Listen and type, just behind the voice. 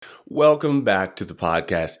Welcome back to the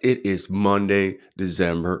podcast. It is Monday,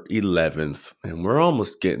 December 11th, and we're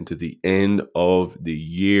almost getting to the end of the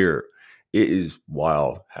year. It is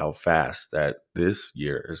wild how fast that this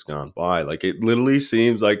year has gone by. Like, it literally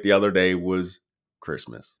seems like the other day was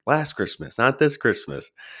Christmas. Last Christmas, not this Christmas.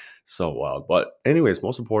 So wild. But, anyways,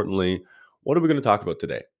 most importantly, what are we going to talk about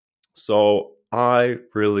today? So, I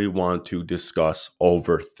really want to discuss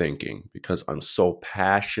overthinking because I'm so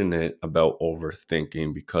passionate about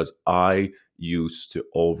overthinking because I used to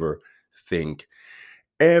overthink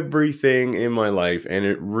everything in my life, and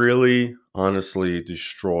it really honestly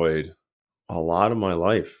destroyed a lot of my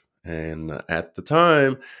life. And at the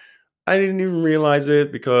time, I didn't even realize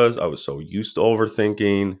it because I was so used to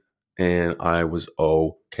overthinking and I was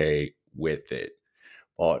okay with it.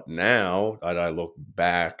 But now that I look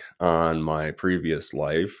back on my previous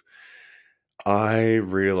life, I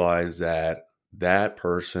realize that that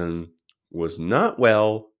person was not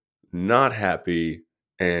well, not happy,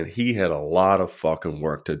 and he had a lot of fucking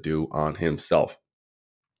work to do on himself.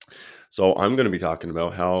 So I'm going to be talking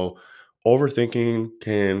about how overthinking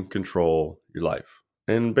can control your life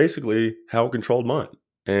and basically how it controlled mine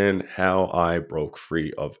and how I broke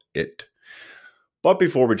free of it. But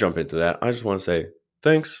before we jump into that, I just want to say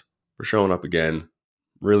thanks for showing up again.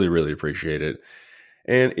 Really, really appreciate it.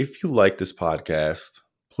 And if you like this podcast,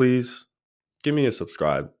 please give me a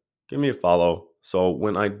subscribe, give me a follow. So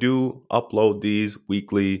when I do upload these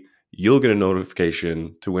weekly, you'll get a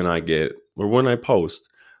notification to when I get or when I post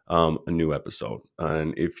a new episode.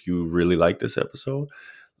 And if you really like this episode,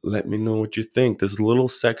 let me know what you think. There's a little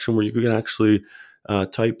section where you can actually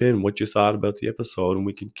type in what you thought about the episode and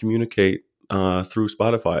we can communicate through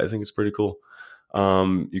Spotify. I think it's pretty cool.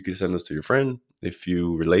 You can send this to your friend if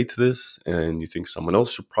you relate to this and you think someone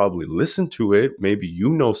else should probably listen to it. Maybe you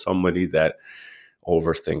know somebody that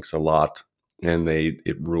overthinks a lot and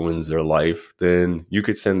it ruins their life. Then you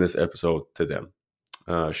could send this episode to them.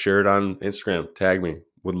 Share it on Instagram. Tag me.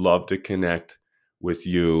 Would love to connect with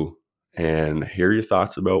you and hear your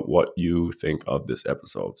thoughts about what you think of this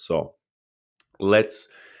episode. So let's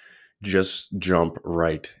just jump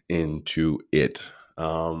right into it.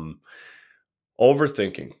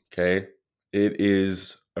 Overthinking, okay? It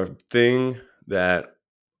is a thing that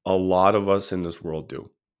a lot of us in this world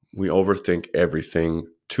do. We overthink everything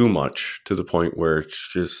too much to the point where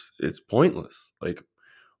it's pointless. Like,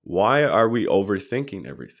 why are we overthinking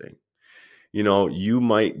everything? You know, you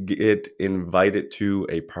might get invited to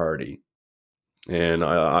a party. And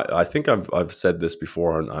I think I've said this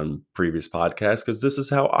before on previous podcasts because this is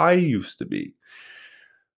how I used to be.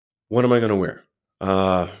 What am I gonna wear?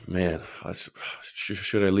 Man,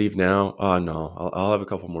 should I leave now? No, I'll have a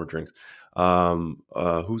couple more drinks.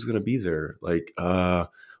 Who's gonna be there? Like,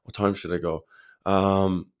 what time should I go?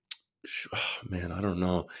 Um, man, I don't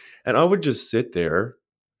know. And I would just sit there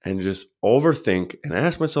and just overthink and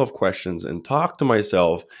ask myself questions and talk to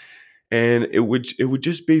myself, and it would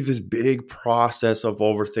just be this big process of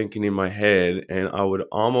overthinking in my head, and I would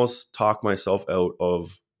almost talk myself out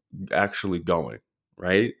of actually going,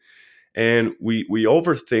 right? And we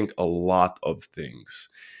overthink a lot of things,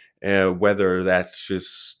 whether that's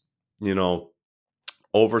just you know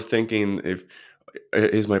overthinking if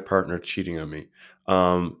is my partner cheating on me?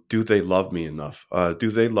 Do they love me enough? Do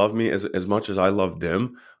they love me as much as I love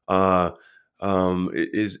them? Uh,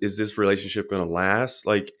 is this relationship going to last?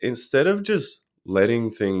 Like instead of just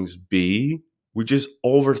letting things be, we just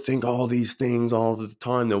overthink all these things all the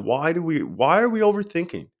time. Now, why are we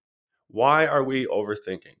overthinking? Why are we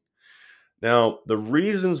overthinking? Now, the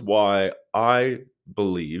reasons why I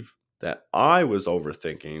believe that I was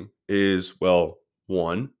overthinking is, well,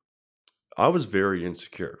 one, I was very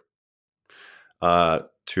insecure.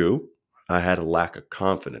 Two, I had a lack of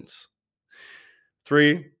confidence.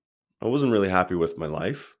 Three, I wasn't really happy with my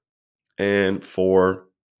life. And four,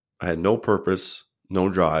 I had no purpose, no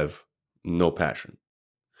drive, no passion.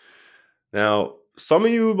 Now, some of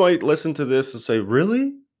you might listen to this and say,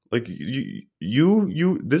 "Really? Like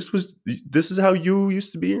this is how you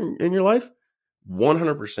used to be in your life?"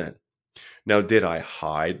 100%. Now, did I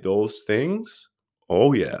hide those things?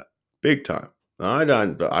 Oh yeah, big time.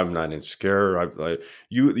 I'm not insecure.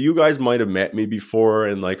 You guys might have met me before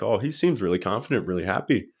and like, oh, he seems really confident, really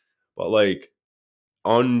happy. But like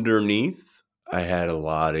underneath, I had a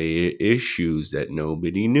lot of issues that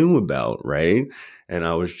nobody knew about, right? And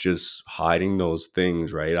I was just hiding those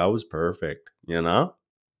things, right? I was perfect,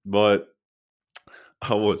 But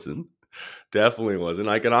I wasn't. Definitely wasn't.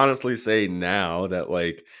 I can honestly say now that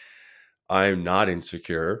like I'm not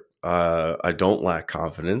insecure. I don't lack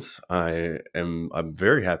confidence. I'm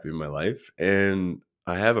very happy in my life and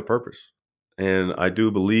I have a purpose. And I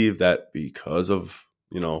do believe that because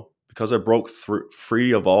I broke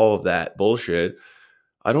free of all of that bullshit,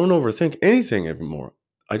 I don't overthink anything anymore.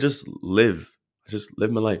 I just live. I just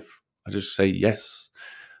live my life. I just say yes.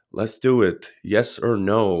 Let's do it. Yes or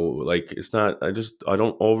no. Like it's not I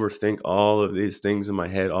don't overthink all of these things in my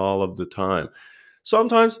head all of the time.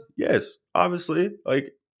 Sometimes, yes, obviously,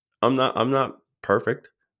 like I'm not perfect.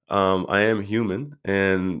 I am human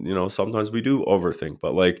and sometimes we do overthink,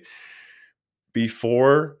 but like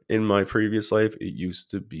before in my previous life, it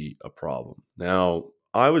used to be a problem. Now,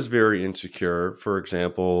 I was very insecure. For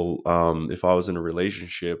example, if I was in a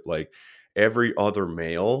relationship, like every other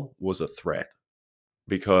male was a threat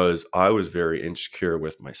because I was very insecure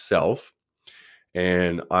with myself.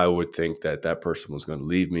 And I would think that that person was going to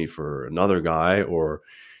leave me for another guy. Or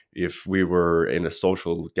if we were in a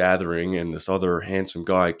social gathering and this other handsome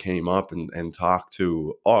guy came up and talked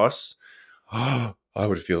to us, I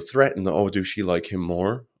would feel threatened. Oh, do she like him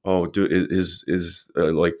more? Oh, like,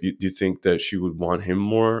 do you think that she would want him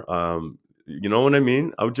more? You know what I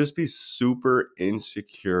mean? I would just be super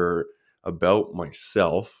insecure about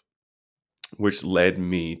myself, which led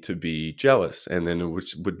me to be jealous, and then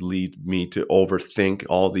which would lead me to overthink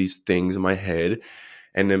all these things in my head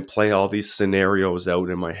and then play all these scenarios out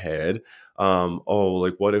in my head. Oh,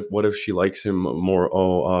 like what if she likes him more?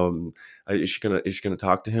 Oh, is she gonna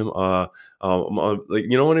talk to him? Like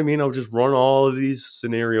what I mean? I would just run all of these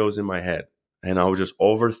scenarios in my head, and I would just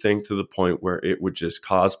overthink to the point where it would just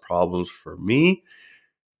cause problems for me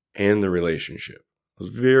and the relationship. I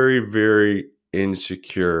was very, very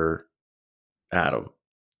insecure, Adam,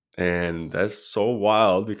 and that's so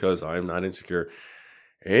wild because I'm not insecure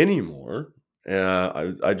anymore.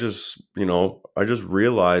 I just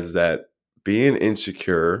realized that being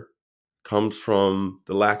insecure comes from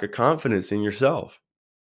the lack of confidence in yourself.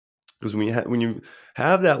 Because when you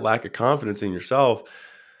have that lack of confidence in yourself,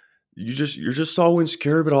 you're just so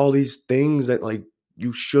insecure about all these things that like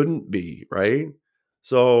you shouldn't be, right?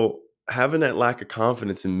 So having that lack of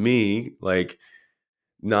confidence in me, like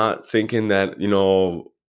not thinking that,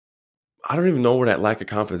 I don't even know where that lack of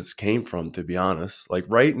confidence came from, to be honest. Like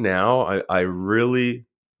right now, I really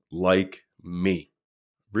like me,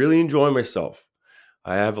 really enjoy myself.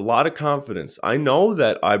 I have a lot of confidence. I know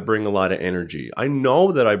that I bring a lot of energy. I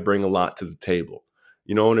know that I bring a lot to the table.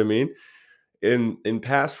 You know what I mean? In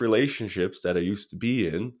past relationships that I used to be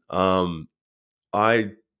in,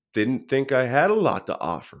 I didn't think I had a lot to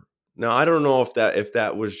offer. Now I don't know if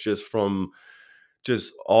that was just from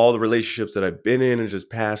just all the relationships that I've been in and just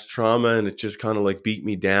past trauma, and it just kind of like beat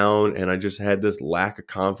me down, and I just had this lack of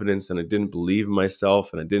confidence, and I didn't believe in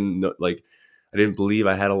myself, and I didn't believe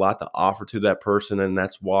I had a lot to offer to that person, and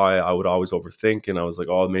that's why I would always overthink, and I was like,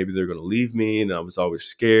 oh, maybe they're going to leave me, and I was always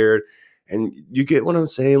scared. And you get what I'm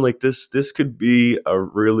saying? Like this could be a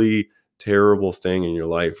really terrible thing in your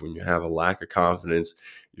life when you have a lack of confidence,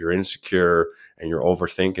 you're insecure, and you're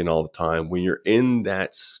overthinking all the time. When you're in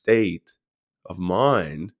that state of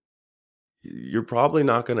mind, you're probably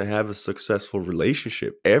not going to have a successful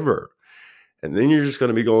relationship ever. And then you're just going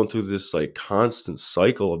to be going through this like constant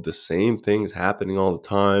cycle of the same things happening all the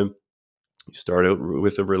time. You start out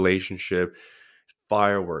with a relationship,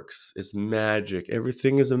 fireworks, it's magic,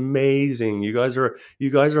 everything is amazing. You guys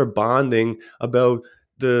are bonding about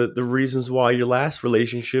the reasons why your last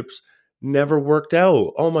relationships never worked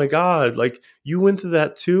out. Oh my god, like you went through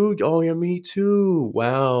that too? Oh yeah, me too.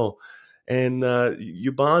 Wow. And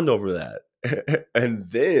you bond over that. And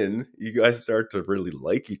then you guys start to really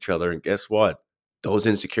like each other, and guess what? Those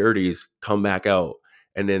insecurities come back out.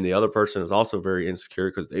 And then the other person is also very insecure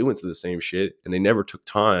because they went through the same shit and they never took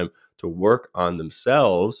time to work on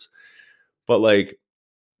themselves, but like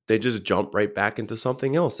they just jump right back into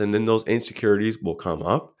something else. And then those insecurities will come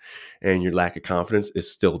up and your lack of confidence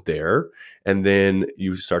is still there. And then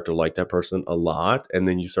you start to like that person a lot. And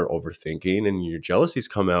then you start overthinking and your jealousies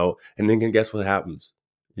come out. And then guess what happens?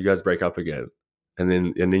 You guys break up again. And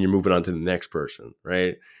then you're moving on to the next person,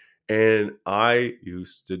 right? And I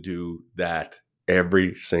used to do that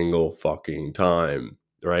every single fucking time,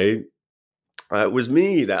 right? It was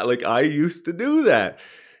me that like I used to do that.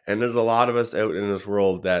 And there's a lot of us out in this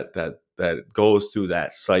world that goes through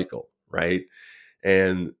that cycle, right?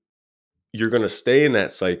 And you're going to stay in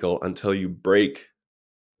that cycle until you break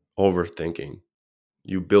overthinking.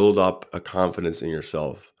 You build up a confidence in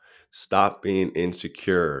yourself. Stop being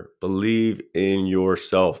insecure. Believe in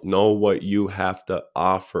yourself. Know what you have to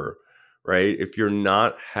offer, right? If you're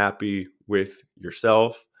not happy with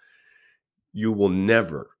yourself, you will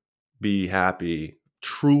never be happy,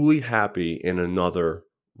 truly happy in another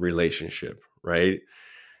relationship, right?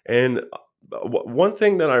 And one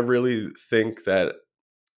thing that I really think that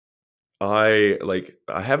I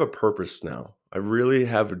have a purpose now. I really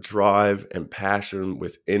have a drive and passion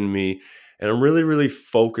within me, and I'm really, really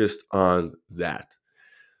focused on that.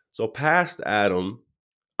 So past Adam,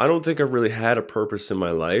 I don't think I've really had a purpose in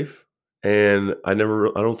my life, and I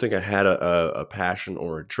don't think I had a passion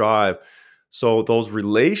or a drive. So those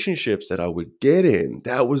relationships that I would get in,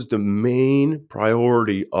 that was the main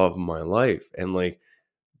priority of my life, and like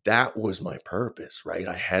that was my purpose, right?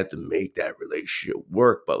 I had to make that relationship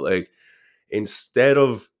work, but like instead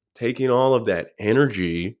of taking all of that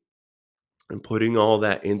energy and putting all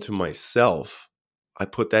that into myself, I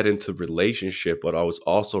put that into relationship, but I was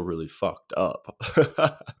also really fucked up.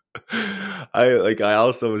 I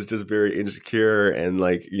also was just very insecure and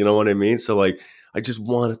like, you know what I mean? So like I just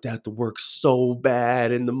wanted that to work so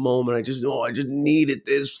bad in the moment. I just needed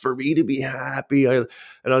this for me to be happy. And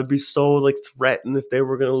I'd be so like threatened if they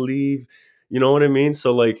were gonna leave. You know what I mean?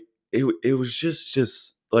 So like it was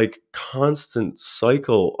just like constant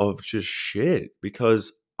cycle of just shit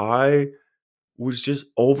because I was just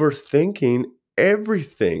overthinking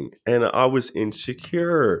everything and I was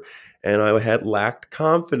insecure and I had lacked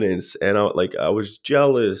confidence and I was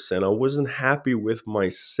jealous and I wasn't happy with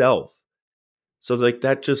myself. So like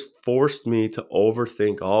that just forced me to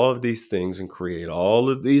overthink all of these things and create all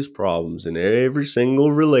of these problems in every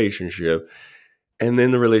single relationship, and then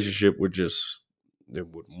the relationship would just it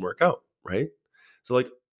wouldn't work out, right? So like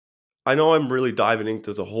I know I'm really diving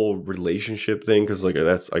into the whole relationship thing because, like,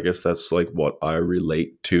 I guess that's like what I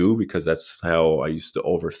relate to because that's how I used to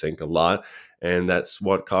overthink a lot, and that's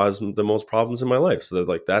what caused the most problems in my life. So,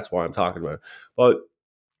 like, that's why I'm talking about it. But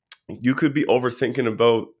you could be overthinking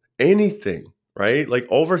about anything, right? Like,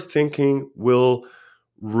 overthinking will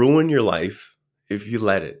ruin your life if you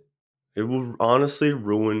let it. It will honestly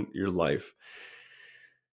ruin your life.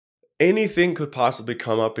 Anything could possibly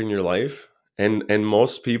come up in your life, and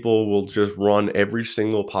most people will just run every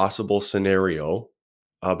single possible scenario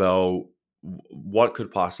about what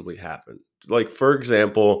could possibly happen. Like for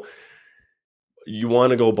example, you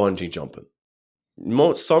want to go bungee jumping.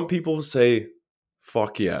 Some people say,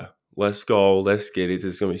 "Fuck yeah, let's go, let's get it.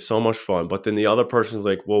 It's gonna be so much fun." But then the other person's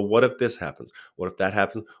like, "Well, what if this happens? What if that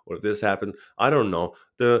happens? What if this happens? I don't know."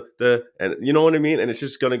 And you know what I mean. And it's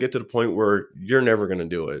just gonna get to the point where you're never gonna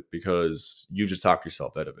do it because you just talk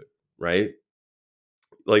yourself out of it, right?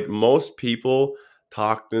 Like most people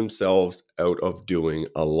talk themselves out of doing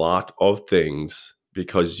a lot of things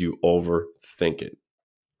because you overthink it,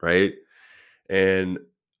 right? And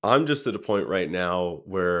I'm just at a point right now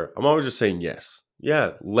where I'm always just saying yes.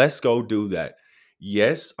 Yeah, let's go do that.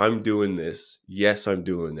 Yes, I'm doing this. Yes, I'm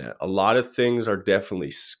doing that. A lot of things are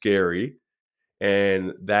definitely scary.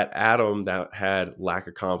 And that Adam that had lack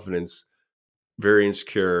of confidence, very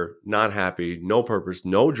insecure, not happy, no purpose,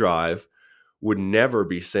 no drive, would never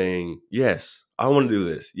be saying, yes, I want to do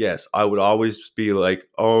this. Yes, I would always be like,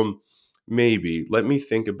 maybe, let me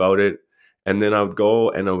think about it. And then I would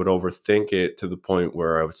go and I would overthink it to the point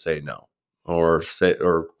where I would say no or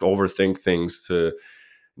overthink things to,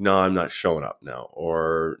 no, I'm not showing up now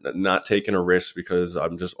or not taking a risk because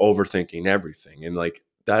I'm just overthinking everything. And like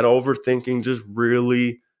that overthinking just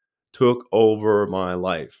really took over my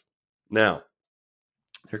life. Now,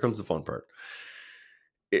 here comes the fun part.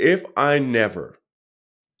 If I never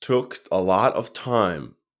took a lot of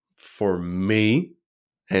time for me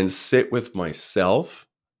and sit with myself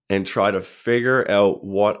and try to figure out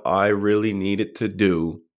what I really needed to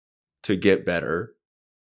do to get better,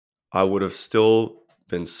 I would have still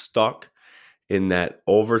been stuck in that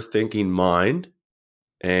overthinking mind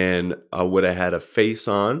and I would have had a face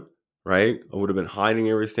on, right? I would have been hiding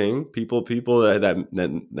everything. People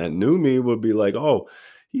that knew me would be like, "Oh,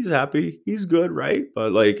 he's happy, he's good, right?"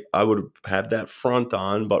 But like, I would have that front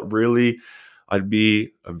on, but really, I'd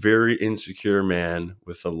be a very insecure man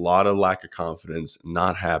with a lot of lack of confidence,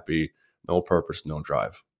 not happy, no purpose, no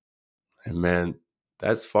drive. And man,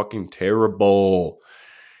 that's fucking terrible.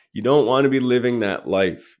 You don't want to be living that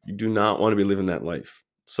life. You do not want to be living that life.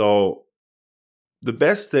 So the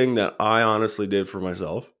best thing that I honestly did for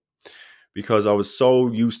myself, because I was so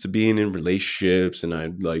used to being in relationships and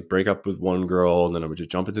I'd like break up with one girl and then I would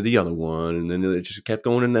just jump into the other one and then it just kept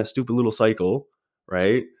going in that stupid little cycle,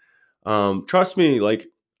 right? Trust me, like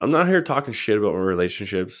I'm not here talking shit about my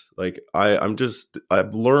relationships. Like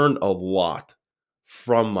I've learned a lot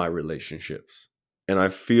from my relationships. And I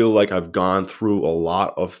feel like I've gone through a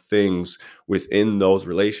lot of things within those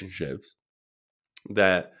relationships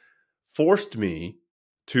that forced me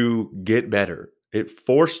to get better. It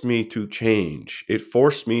forced me to change. It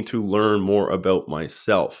forced me to learn more about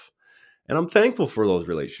myself. And I'm thankful for those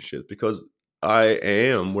relationships because I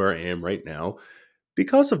am where I am right now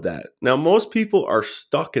because of that. Now, most people are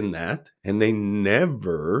stuck in that and they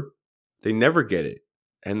never get it.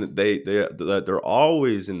 And they're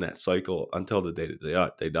always in that cycle until the day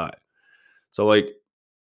that they die. So like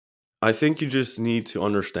I think you just need to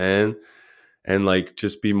understand and like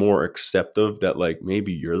just be more acceptive that like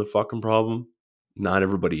maybe you're the fucking problem, not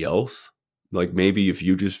everybody else. Like maybe if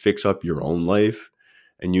you just fix up your own life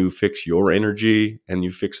and you fix your energy and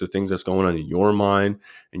you fix the things that's going on in your mind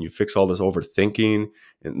and you fix all this overthinking,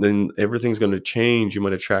 and then everything's going to change. You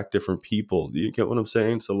might attract different people. Do you get what I'm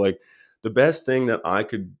saying? So like the best thing that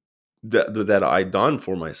that I done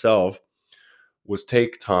for myself was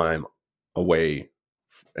take time away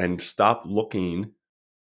and stop looking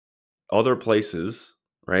other places,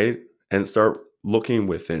 right? And start looking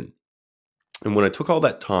within. And when I took all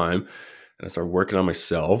that time and I started working on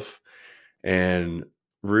myself and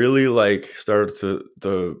really like started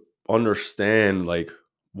to understand like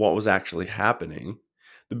what was actually happening.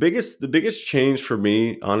 The biggest change for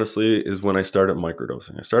me, honestly, is when I started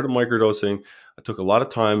microdosing. I started microdosing. I took a lot of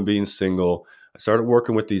time being single. I started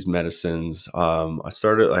working with these medicines. I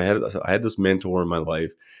had this mentor in my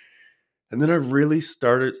life, and then I really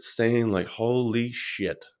started saying like, holy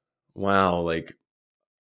shit. Wow, like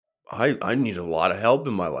I need a lot of help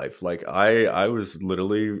in my life. Like I was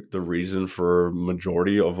literally the reason for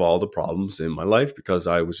majority of all the problems in my life because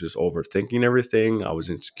I was just overthinking everything. I was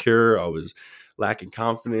insecure. I was lacking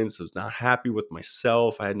confidence. I was not happy with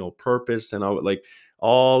myself. I had no purpose, and I would like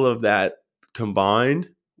all of that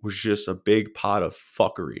combined was just a big pot of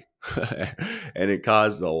fuckery, and it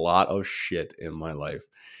caused a lot of shit in my life.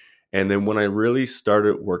 And then when I really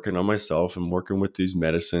started working on myself and working with these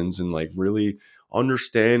medicines and like really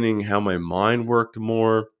understanding how my mind worked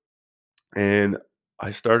more, and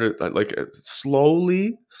I started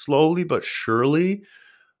slowly but surely,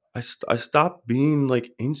 I stopped being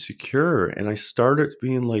like insecure and I started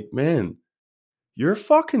being like, man, you're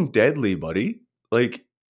fucking deadly, buddy. Like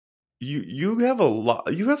you have a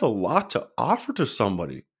lot to offer to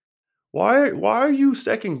somebody. Why are you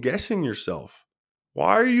second guessing yourself?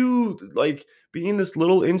 Why are you like being this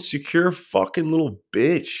little insecure fucking little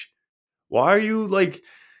bitch? Why are you like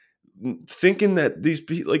thinking that these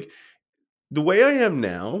people like the way I am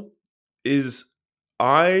now is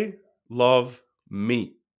I love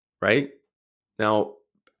me, right? Now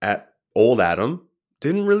at old Adam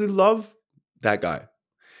didn't really love that guy.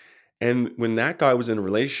 And when that guy was in a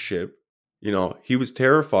relationship, he was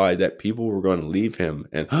terrified that people were going to leave him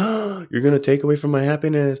and, you're going to take away from my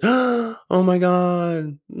happiness. Oh my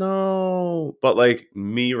God, no. But like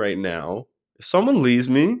me right now, if someone leaves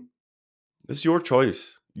me, it's your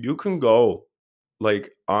choice. You can go.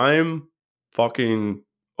 Like, I'm fucking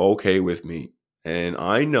okay with me. And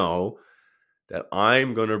I know that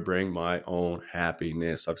I'm going to bring my own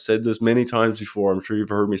happiness. I've said this many times before. I'm sure you've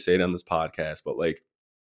heard me say it on this podcast, but like,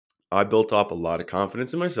 I built up a lot of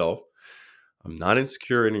confidence in myself. I'm not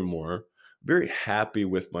insecure anymore. Very happy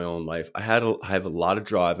with my own life. I have a lot of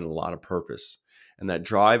drive and a lot of purpose. And that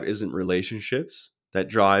drive isn't relationships. That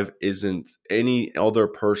drive isn't any other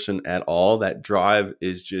person at all. That drive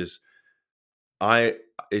is just I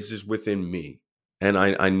it's just within me. And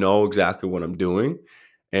I know exactly what I'm doing.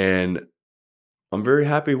 And I'm very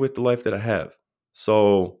happy with the life that I have.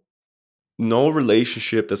 So no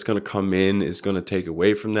relationship that's going to come in is going to take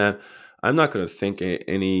away from that. I'm not going to think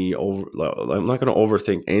any over. I'm not going to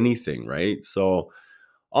overthink anything, right? So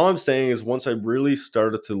all I'm saying is, once I really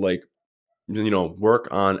started to like, work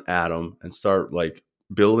on Adam and start like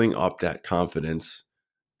building up that confidence,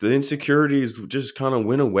 the insecurities just kind of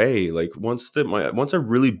went away. Like once I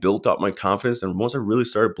really built up my confidence and once I really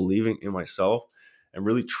started believing in myself and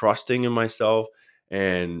really trusting in myself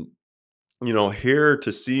and here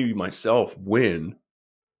to see myself win,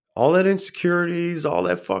 all that insecurities, all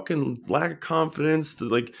that fucking lack of confidence,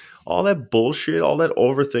 like all that bullshit, all that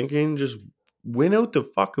overthinking just went out the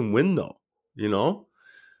fucking window, you know?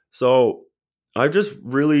 So I just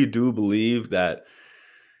really do believe that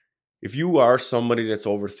if you are somebody that's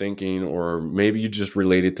overthinking, or maybe you just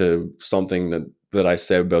related to something that I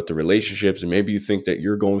said about the relationships, and maybe you think that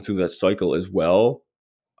you're going through that cycle as well,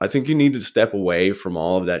 I think you need to step away from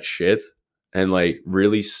all of that shit and like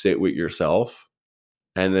really sit with yourself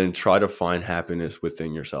and then try to find happiness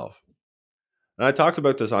within yourself. And I talked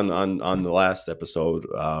about this on the last episode.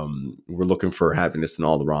 We're looking for happiness in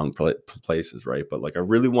all the wrong places, right? But like, I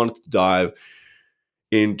really wanted to dive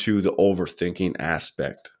into the overthinking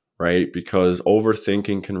aspect, right? Because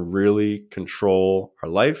overthinking can really control our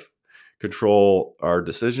life, control our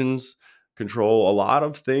decisions, control a lot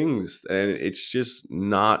of things, and it's just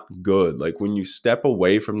not good. Like when you step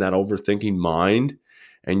away from that overthinking mind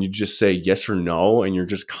and you just say yes or no, and you're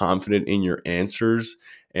just confident in your answers,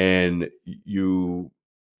 and you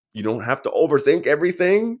don't have to overthink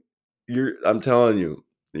everything. I'm telling you,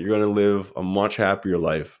 you're going to live a much happier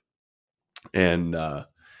life. And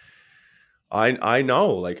I know,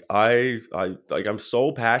 like I'm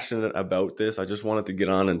so passionate about this. I just wanted to get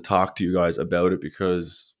on and talk to you guys about it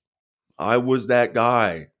because I was that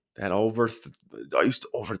guy that I used to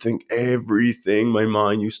overthink everything. My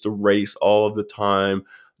mind used to race all of the time.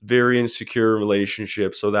 Very insecure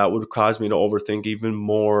relationship. So that would cause me to overthink even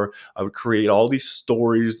more. I would create all these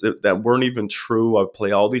stories that weren't even true. I would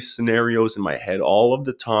play all these scenarios in my head all of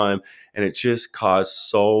the time. And it just caused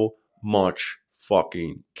so much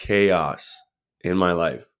fucking chaos in my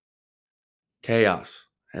life. Chaos.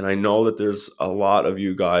 And I know that there's a lot of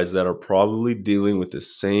you guys that are probably dealing with the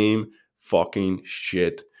same fucking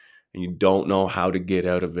shit and you don't know how to get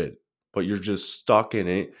out of it, but you're just stuck in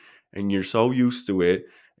it and you're so used to it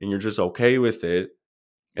and you're just okay with it.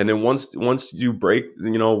 And then once you break,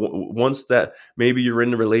 once that maybe you're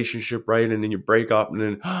in the relationship, right, and then you break up, and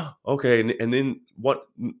then okay, and then what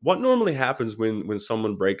normally happens when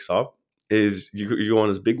someone breaks up is you go on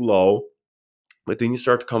this big low, but then you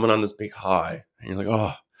start coming on this big high, and you're like,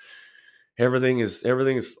 oh, everything is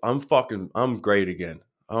I'm great again.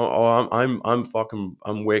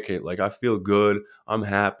 I'm wicked. Like I feel good. I'm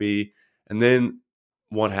happy. And then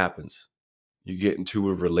what happens? You get into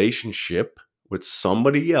a relationship with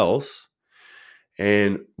somebody else,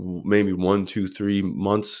 and maybe 1, 2, 3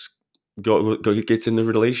 months go gets in the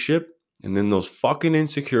relationship, and then those fucking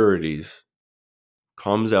insecurities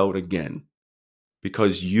comes out again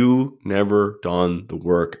because you never done the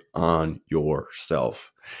work on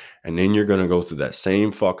yourself. And then you're going to go through that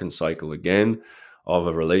same fucking cycle again of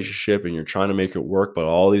a relationship, and you're trying to make it work, but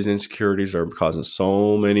all these insecurities are causing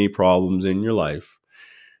so many problems in your life.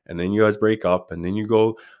 And then you guys break up, and then you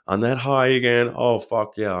go on that high again. Oh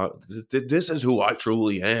fuck yeah, this is who I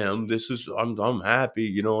truly am. I'm happy,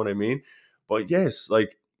 you know what I mean? But yes,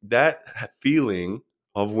 like that feeling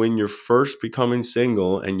of when you're first becoming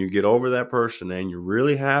single and you get over that person and you're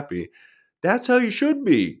really happy, that's how you should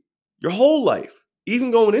be your whole life,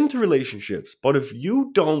 even going into relationships. But if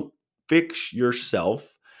you don't fix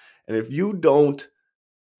yourself, and if you don't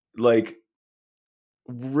like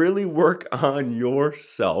really work on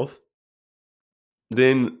yourself,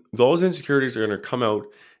 then those insecurities are going to come out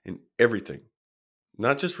in everything,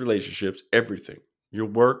 not just relationships, everything. Your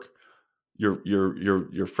work,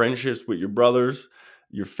 your friendships with your brothers,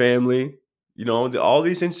 your family, all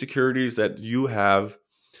these insecurities that you have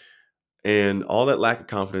and all that lack of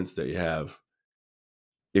confidence that you have.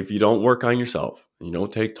 If you don't work on yourself, and you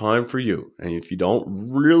don't take time for you, and if you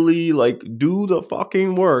don't really like do the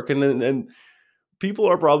fucking work, and then people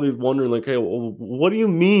are probably wondering like, hey, well, what do you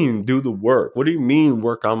mean do the work? What do you mean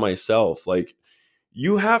work on myself? Like,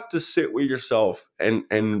 you have to sit with yourself and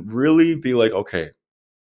really be like, okay,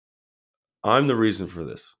 I'm the reason for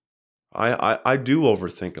this. I do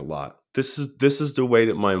overthink a lot. This is the way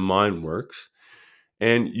that my mind works.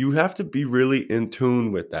 And you have to be really in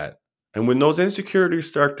tune with that. And when those insecurities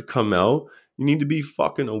start to come out, you need to be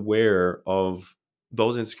fucking aware of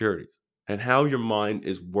those insecurities and how your mind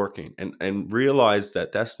is working, and realize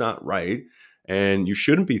that that's not right. And you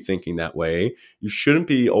shouldn't be thinking that way. You shouldn't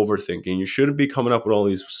be overthinking. You shouldn't be coming up with all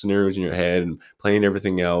these scenarios in your head and playing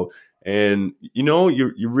everything out. And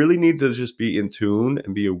you really need to just be in tune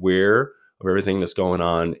and be aware of everything that's going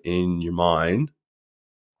on in your mind.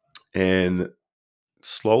 And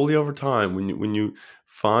slowly over time, when you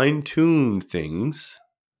fine tune things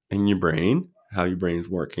in your brain, how your brain is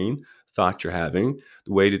working, thoughts you're having,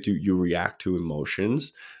 the way that you react to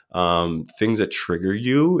emotions, things that trigger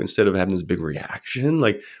you, instead of having this big reaction,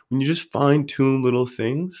 like when you just fine tune little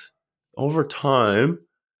things over time,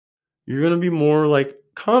 you're gonna be more like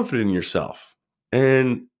confident in yourself,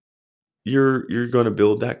 and you're going to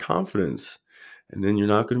build that confidence, and then you're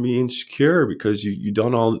not going to be insecure because you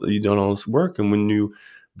done all this work. And when you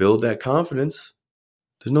build that confidence,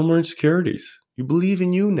 there's no more insecurities. You believe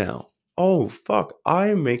in you now. Oh fuck, I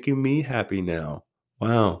am making me happy now.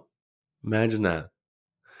 Wow, imagine that.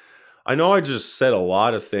 I know I just said a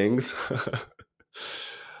lot of things.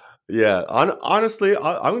 Yeah, honestly,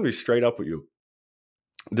 I'm gonna be straight up with you.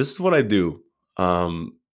 This is what I do.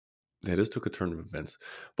 Yeah, this took a turn of events,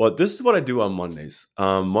 but this is what I do on Mondays.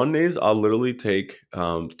 Mondays, I'll literally take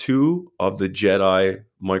two of the Jedi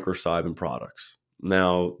microcybin products.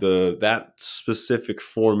 Now, that specific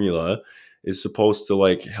formula is supposed to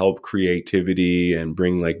like help creativity and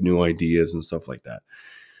bring like new ideas and stuff like that.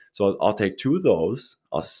 So I'll take two of those.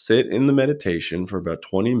 I'll sit in the meditation for about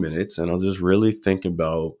 20 minutes and I'll just really think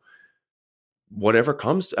about whatever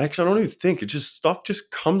comes to, actually, I don't even think, it just, stuff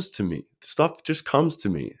just comes to me. Stuff just comes to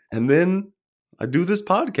me. And then I do this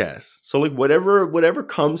podcast. So like whatever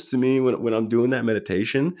comes to me when I'm doing that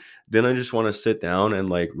meditation, then I just want to sit down and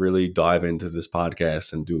like really dive into this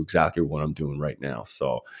podcast and do exactly what I'm doing right now.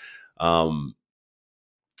 So um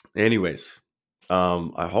anyways,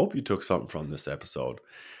 I hope you took something from this episode.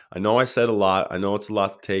 I know I said a lot. I know it's a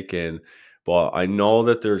lot to take in, but I know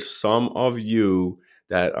that there's some of you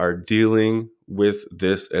that are dealing with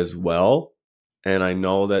this as well. And I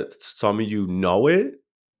know that some of you know it,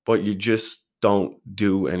 but you just don't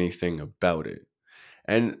do anything about it.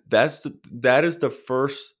 And that is the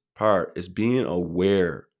first part, is being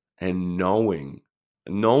aware and knowing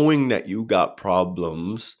that you got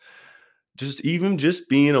problems. Just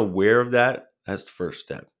being aware of that, that's the first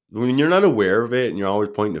step. When you're not aware of it and you're always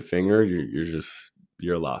pointing a finger,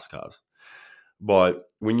 you're a lost cause. But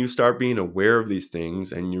when you start being aware of these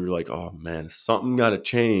things and you're like, oh man, something got to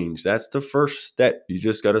change, that's the first step. You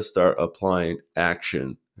just got to start applying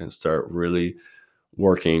action and start really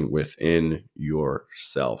working within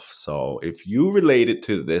yourself. So if you relate it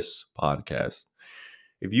to this podcast,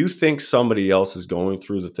 if you think somebody else is going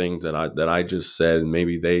through the things that I just said, and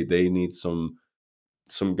maybe they need some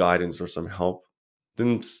guidance or some help,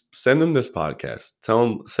 then send them this podcast. Tell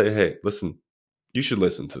them, say, hey, listen, you should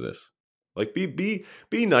listen to this. Like be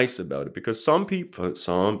nice about it, because some people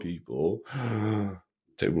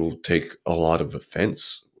they will take a lot of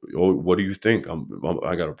offense. Oh, what do you think?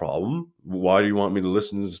 I got a problem. Why do you want me to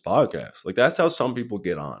listen to this podcast? Like that's how some people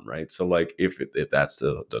get on, right? So like if that's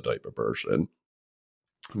the type of person,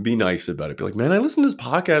 be nice about it. Be like, man, I listen to this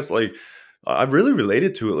podcast. Like, I really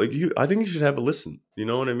related to it. Like, I think you should have a listen. You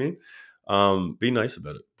know what I mean? Be nice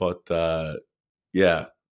about it. But yeah,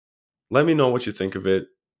 let me know what you think of it.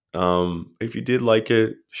 If you did like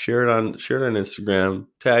it, share it on Instagram.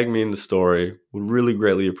 Tag me in the story. Would really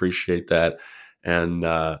greatly appreciate that. And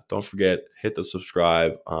don't forget, hit the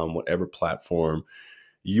subscribe on whatever platform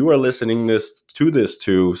you are listening this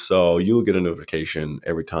to, so you'll get a notification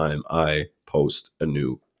every time I post a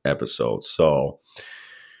new episode. So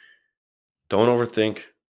don't overthink.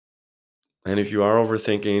 And if you are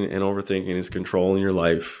overthinking and overthinking is controlling your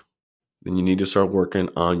life, then you need to start working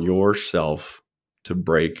on yourself to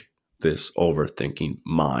break this overthinking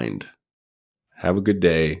mind. Have a good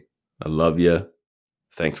day. I love you.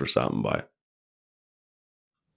 Thanks for stopping by.